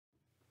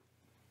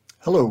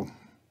Hello.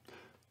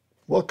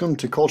 Welcome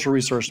to Cultural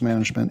Resource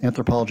Management,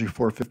 Anthropology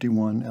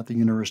 451 at the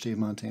University of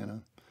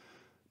Montana.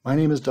 My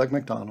name is Doug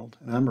McDonald,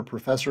 and I'm a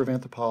professor of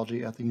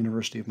anthropology at the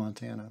University of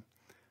Montana.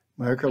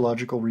 My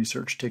archaeological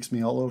research takes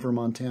me all over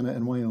Montana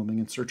and Wyoming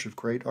in search of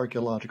great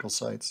archaeological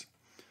sites.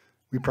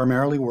 We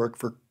primarily work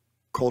for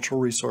cultural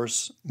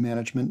resource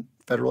management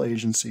federal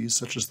agencies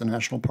such as the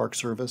National Park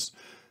Service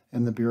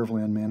and the Bureau of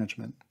Land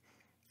Management.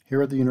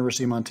 Here at the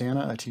University of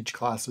Montana, I teach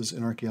classes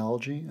in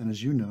archaeology and,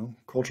 as you know,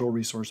 cultural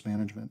resource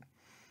management.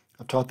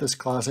 I've taught this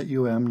class at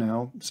UM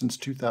now since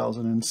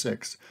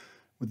 2006,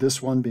 with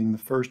this one being the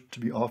first to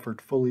be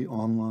offered fully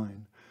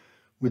online.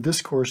 With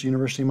this course,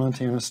 University of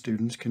Montana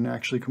students can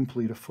actually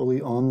complete a fully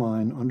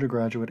online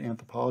undergraduate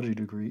anthropology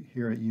degree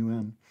here at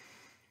UM.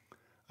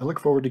 I look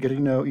forward to getting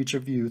to know each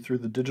of you through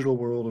the digital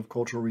world of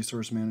cultural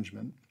resource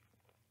management.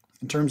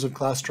 In terms of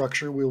class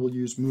structure, we will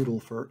use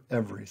Moodle for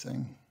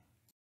everything.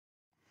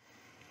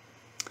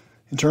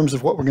 In terms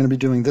of what we're going to be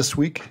doing this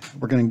week,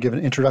 we're going to give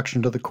an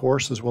introduction to the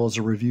course as well as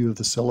a review of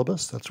the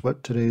syllabus. That's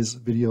what today's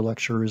video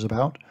lecture is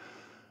about.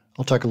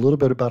 I'll talk a little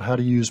bit about how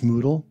to use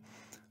Moodle.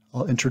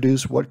 I'll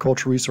introduce what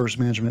cultural resource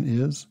management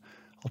is.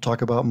 I'll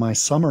talk about my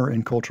summer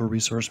in cultural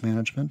resource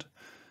management.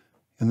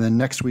 And then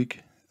next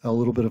week, a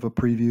little bit of a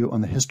preview on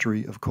the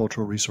history of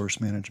cultural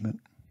resource management.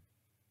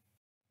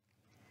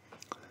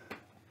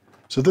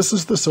 So this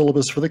is the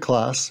syllabus for the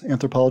class,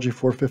 Anthropology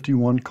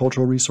 451,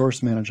 Cultural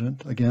Resource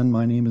Management. Again,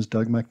 my name is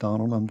Doug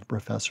McDonald. I'm the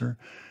professor.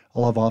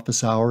 I'll have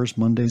office hours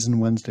Mondays and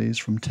Wednesdays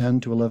from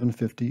 10 to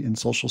 11:50 in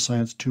Social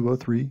Science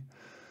 203.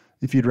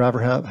 If you'd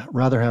rather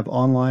have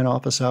online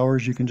office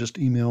hours, you can just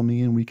email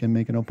me and we can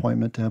make an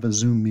appointment to have a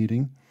Zoom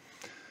meeting.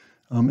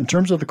 In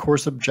terms of the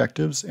course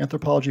objectives,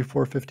 Anthropology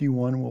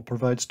 451 will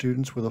provide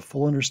students with a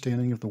full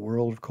understanding of the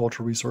world of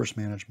cultural resource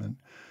management.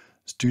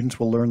 Students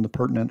will learn the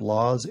pertinent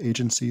laws,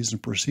 agencies,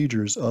 and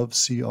procedures of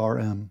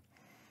CRM.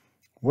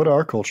 What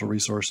are cultural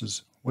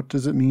resources? What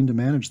does it mean to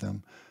manage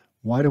them?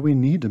 Why do we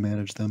need to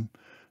manage them?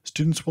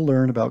 Students will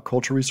learn about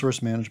cultural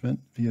resource management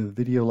via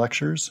video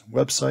lectures,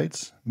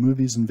 websites,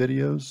 movies and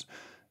videos,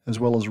 as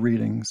well as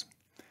readings.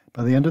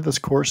 By the end of this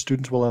course,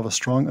 students will have a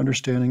strong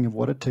understanding of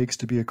what it takes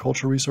to be a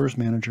cultural resource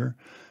manager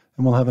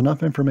and will have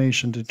enough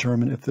information to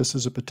determine if this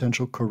is a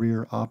potential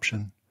career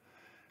option.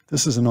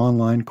 This is an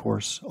online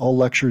course. All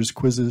lectures,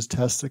 quizzes,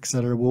 tests,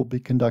 etc. will be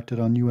conducted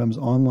on UM's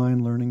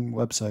online learning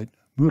website,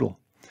 Moodle.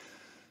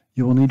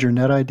 You will need your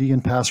NetID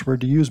and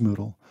password to use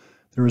Moodle.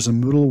 There is a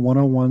Moodle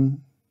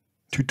 101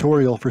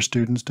 tutorial for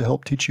students to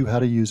help teach you how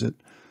to use it.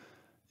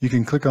 You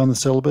can click on the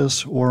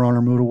syllabus or on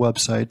our Moodle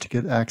website to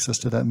get access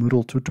to that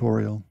Moodle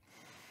tutorial.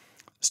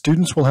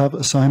 Students will have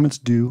assignments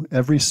due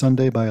every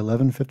Sunday by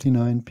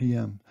 11:59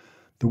 p.m.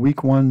 The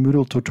Week 1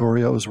 Moodle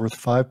tutorial is worth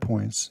 5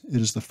 points.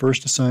 It is the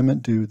first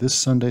assignment due this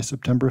Sunday,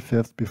 September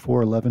 5th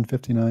before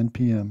 11:59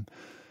 p.m.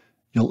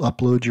 You'll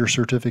upload your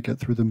certificate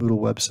through the Moodle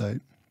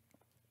website.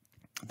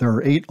 There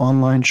are 8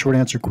 online short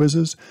answer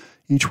quizzes,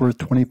 each worth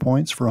 20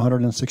 points for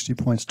 160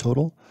 points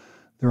total.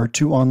 There are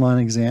 2 online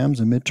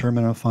exams, a midterm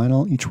and a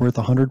final, each worth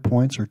 100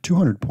 points or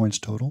 200 points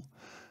total.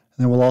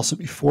 And there will also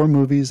be 4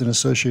 movies and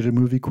associated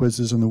movie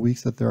quizzes in the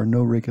weeks that there are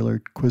no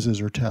regular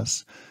quizzes or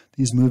tests.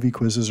 These movie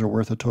quizzes are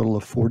worth a total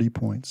of 40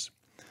 points.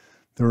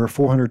 There are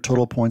 400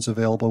 total points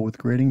available with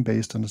grading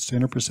based on a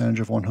standard percentage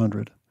of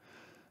 100.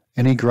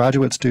 Any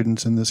graduate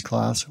students in this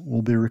class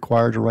will be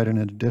required to write an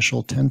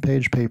additional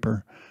 10-page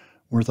paper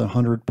worth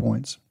 100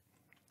 points.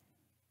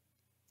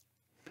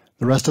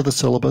 The rest of the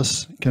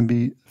syllabus can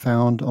be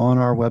found on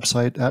our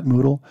website at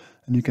Moodle,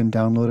 and you can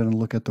download it and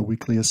look at the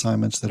weekly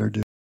assignments that are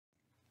due.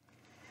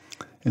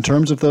 In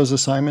terms of those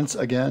assignments,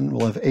 again,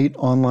 we'll have 8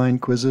 online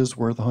quizzes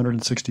worth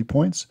 160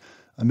 points,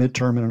 a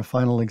midterm and a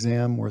final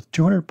exam worth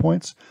 200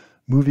 points,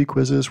 movie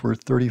quizzes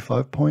worth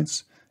 35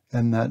 points,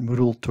 and that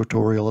Moodle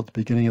tutorial at the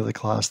beginning of the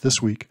class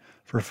this week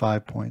for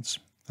 5 points.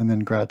 And then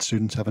grad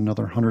students have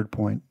another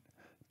 100-point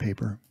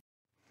paper.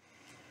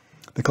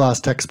 The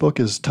class textbook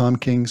is Tom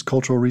King's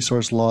Cultural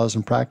Resource Laws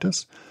and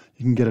Practice.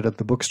 You can get it at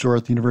the bookstore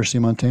at the University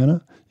of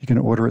Montana. You can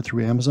order it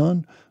through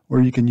Amazon,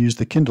 or you can use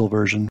the Kindle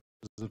version,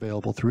 which is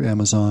available through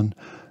Amazon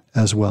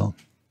as well.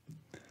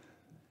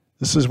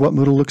 This is what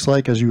Moodle looks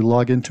like as you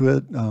log into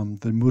it.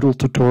 The Moodle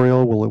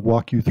tutorial will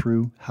walk you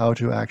through how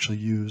to actually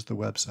use the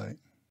website.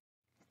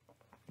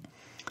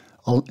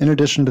 In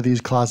addition to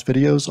these class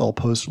videos, I'll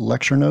post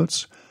lecture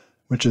notes,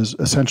 which is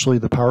essentially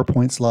the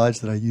PowerPoint slides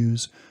that I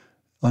use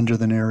under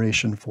the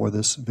narration for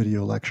this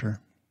video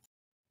lecture.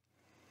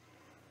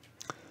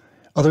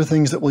 Other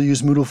things that we'll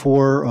use Moodle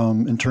for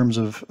in terms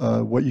of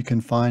what you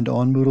can find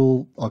on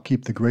Moodle, I'll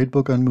keep the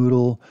gradebook on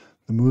Moodle.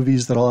 The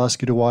movies that I'll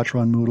ask you to watch are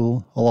on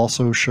Moodle. I'll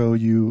also show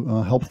you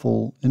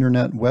helpful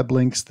internet web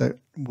links that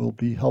will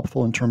be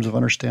helpful in terms of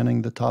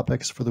understanding the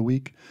topics for the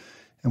week,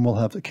 and we'll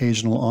have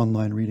occasional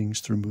online readings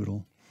through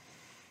Moodle.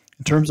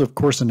 In terms of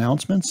course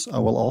announcements, I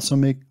will also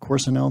make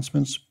course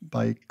announcements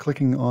by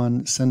clicking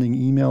on sending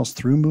emails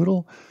through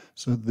Moodle.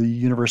 So the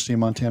University of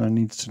Montana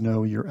needs to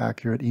know your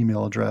accurate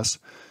email address.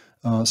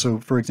 So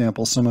for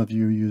example, some of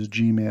you use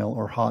Gmail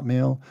or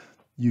Hotmail.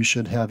 you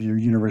should have your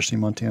University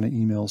of Montana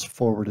emails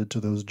forwarded to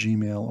those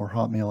Gmail or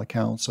Hotmail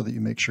accounts so that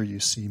you make sure you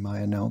see my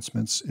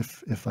announcements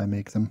if I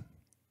make them.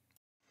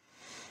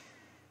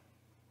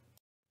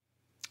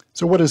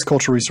 So what is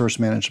cultural resource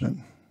management?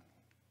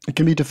 It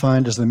can be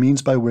defined as the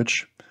means by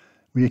which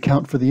we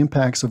account for the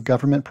impacts of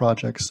government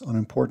projects on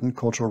important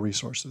cultural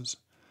resources.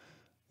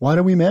 Why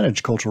do we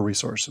manage cultural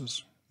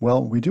resources?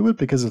 Well, we do it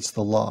because it's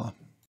the law.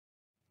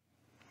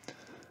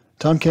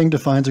 Tom King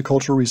defines a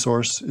cultural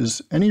resource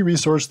as any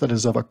resource that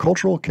is of a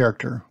cultural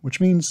character, which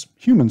means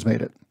humans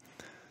made it.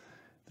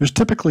 There's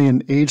typically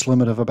an age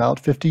limit of about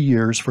 50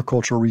 years for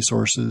cultural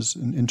resources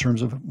in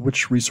terms of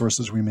which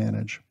resources we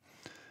manage.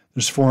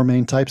 There's four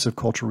main types of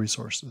cultural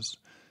resources: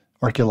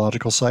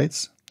 archaeological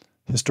sites,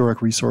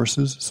 historic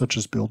resources such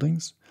as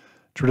buildings,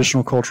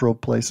 traditional cultural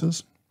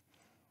places,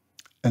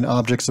 and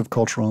objects of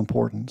cultural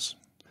importance.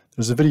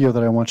 There's a video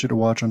that I want you to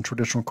watch on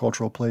traditional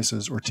cultural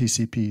places, or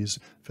TCPs,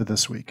 for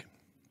this week.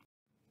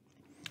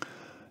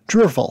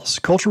 True or false?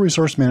 Cultural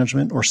resource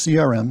management, or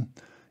CRM,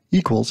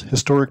 equals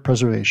historic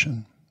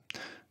preservation.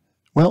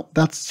 Well,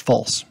 that's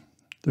false.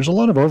 There's a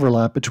lot of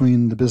overlap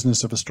between the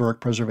business of historic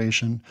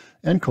preservation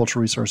and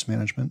cultural resource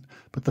management,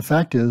 but the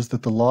fact is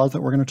that the laws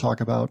that we're going to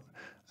talk about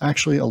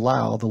actually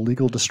allow the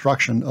legal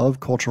destruction of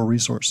cultural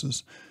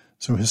resources.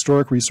 So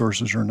historic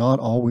resources are not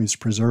always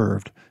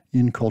preserved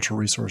in cultural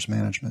resource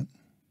management.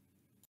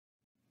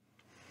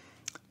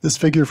 This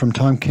figure from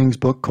Tom King's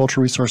book,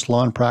 Cultural Resource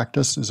Law and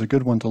Practice, is a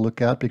good one to look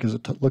at because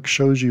it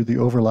shows you the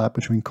overlap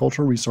between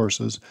cultural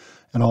resources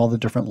and all the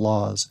different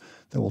laws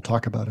that we'll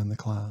talk about in the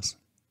class.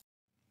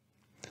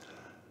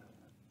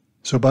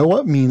 So by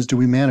what means do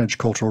we manage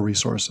cultural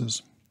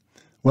resources?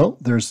 Well,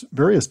 there's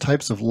various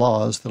types of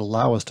laws that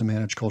allow us to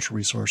manage cultural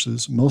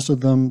resources. Most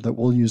of them that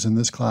we'll use in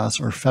this class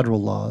are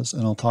federal laws,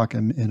 and I'll talk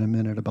in a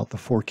minute about the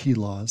 4 key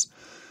laws.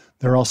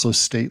 There are also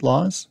state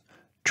laws,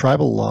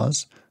 tribal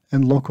laws,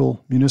 and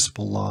local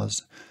municipal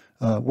laws.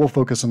 We'll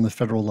focus on the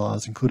federal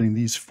laws, including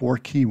these 4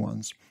 key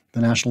ones: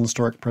 the National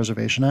Historic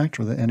Preservation Act,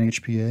 or the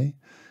NHPA,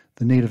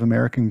 the Native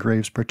American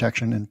Graves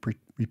Protection and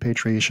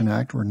Repatriation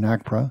Act, or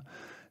NAGPRA,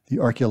 the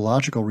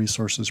Archaeological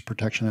Resources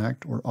Protection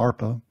Act, or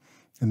ARPA,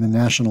 and the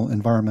National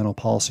Environmental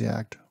Policy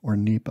Act, or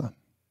NEPA.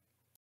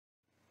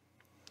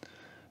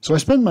 So I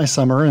spent my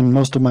summer, and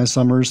most of my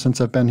summers since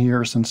I've been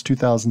here since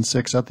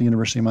 2006 at the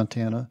University of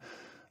Montana,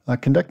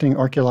 conducting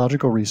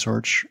archaeological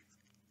research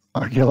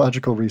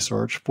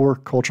for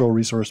cultural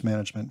resource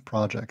management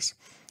projects.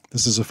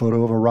 This is a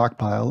photo of a rock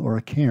pile, or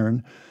a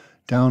cairn,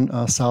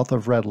 down south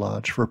of Red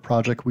Lodge for a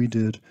project we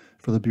did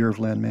for the Bureau of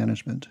Land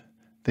Management.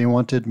 They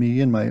wanted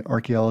me and my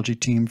archaeology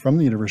team from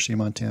the University of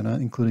Montana,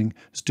 including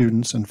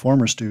students and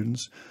former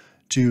students,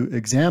 to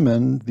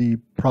examine the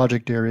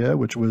project area,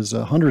 which was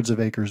hundreds of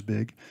acres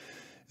big,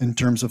 in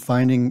terms of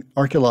finding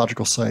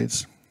archaeological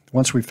sites.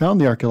 Once we found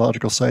the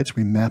archaeological sites,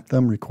 we map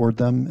them, record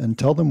them, and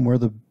tell the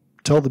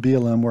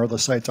BLM where the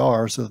sites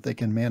are so that they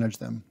can manage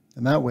them.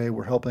 And that way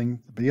we're helping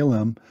the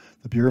BLM,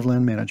 the Bureau of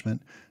Land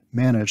Management,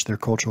 manage their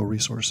cultural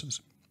resources.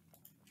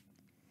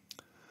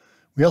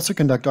 We also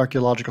conduct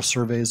archaeological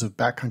surveys of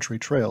backcountry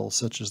trails,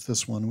 such as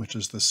this one, which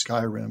is the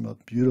Sky Rim, a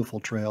beautiful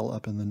trail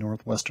up in the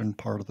northwestern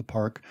part of the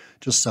park,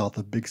 just south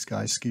of Big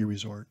Sky Ski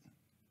Resort.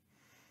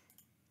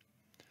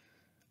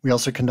 We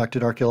also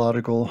conducted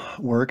archaeological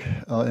work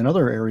in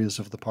other areas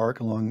of the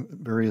park along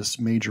various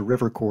major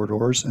river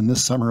corridors, and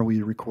this summer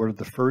we recorded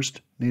the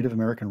first Native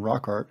American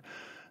rock art,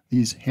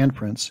 these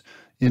handprints,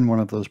 in one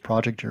of those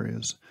project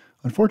areas.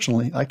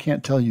 Unfortunately, I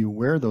can't tell you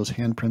where those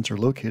handprints are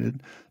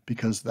located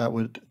because that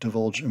would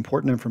divulge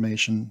important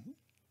information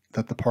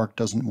that the park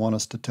doesn't want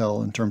us to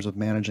tell in terms of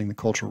managing the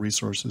cultural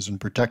resources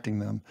and protecting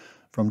them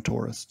from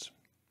tourists.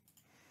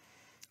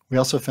 We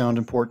also found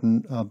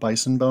important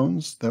bison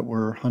bones that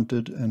were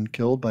hunted and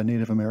killed by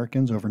Native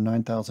Americans over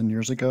 9,000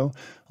 years ago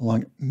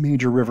along a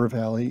major river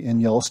valley in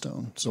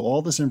Yellowstone. So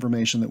all this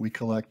information that we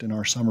collect in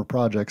our summer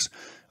projects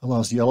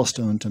allows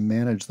Yellowstone to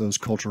manage those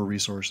cultural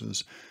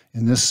resources,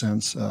 in this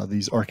sense,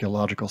 these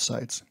archaeological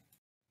sites.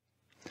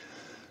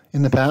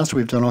 In the past,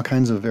 we've done all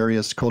kinds of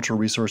various cultural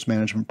resource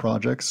management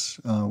projects.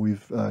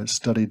 We've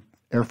studied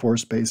Air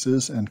Force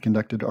bases and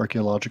conducted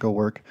archaeological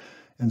work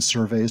and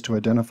surveys to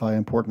identify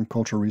important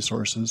cultural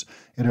resources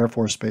at Air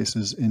Force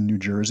bases in New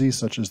Jersey,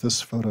 such as this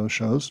photo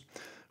shows,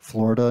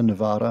 Florida,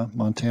 Nevada,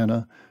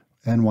 Montana,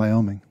 and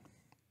Wyoming.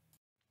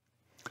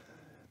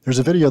 There's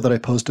a video that I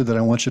posted that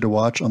I want you to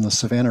watch on the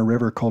Savannah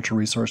River Cultural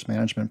Resource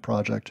Management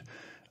Project.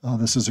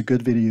 This is a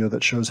good video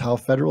that shows how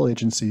federal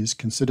agencies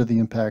consider the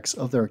impacts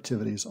of their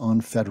activities on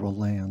federal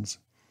lands.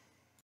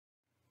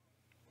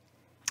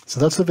 So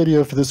that's the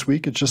video for this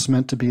week. It's just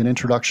meant to be an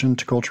introduction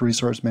to cultural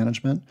resource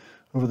management.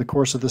 Over the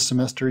course of this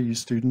semester, you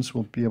students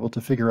will be able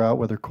to figure out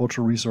whether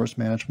cultural resource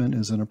management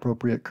is an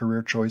appropriate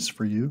career choice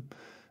for you.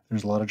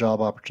 There's a lot of job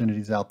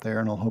opportunities out there,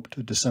 and I'll hope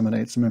to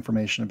disseminate some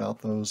information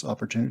about those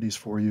opportunities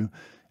for you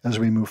as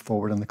we move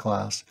forward in the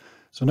class.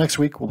 So next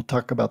week, we'll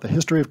talk about the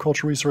history of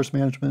cultural resource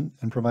management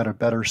and provide a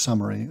better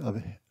summary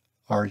of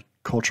our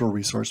cultural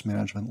resource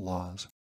management laws.